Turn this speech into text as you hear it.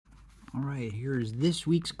Alright, here's this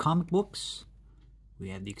week's comic books. We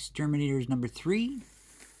have The Exterminators #3.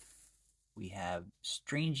 We have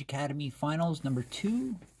Strange Academy Finals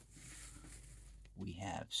 #2. We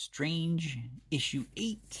have Strange issue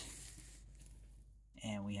 8.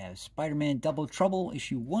 And we have Spider-Man Double Trouble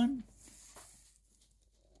issue 1.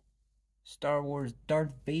 Star Wars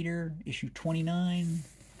Darth Vader issue 29.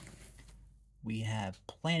 We have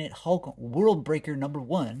Planet Hulk World Breaker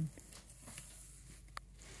 #1.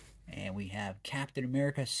 And we have Captain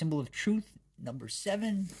America Symbol of Truth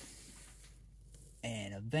 #7.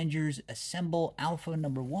 And Avengers Assemble Alpha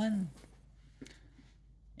 #1.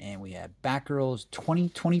 And we have Batgirl's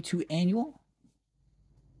 2022 Annual.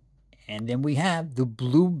 And then we have the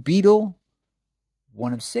Blue Beetle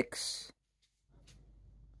 1 of 6.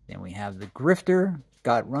 Then we have the Grifter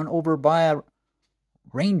got run over by a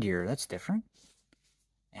reindeer. That's different.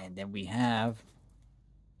 And then we have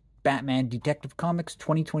Batman Detective Comics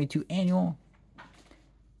 2022 Annual.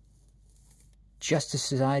 Justice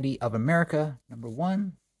Society of America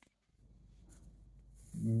 #1.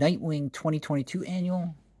 Nightwing 2022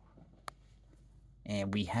 Annual.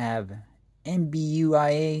 And we have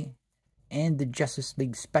NBUIA and the Justice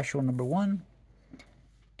League Special #1.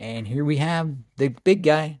 And here we have the big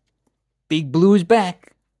guy. Big Blue is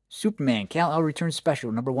back. Superman Kal-El Returns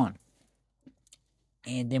Special #1.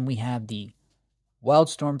 And then we have the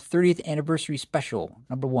Wildstorm 30th Anniversary Special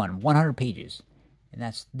 #1, 100 pages. And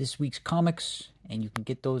that's this week's comics. And you can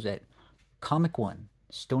get those at Comic One,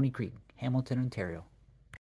 Stony Creek, Hamilton, Ontario.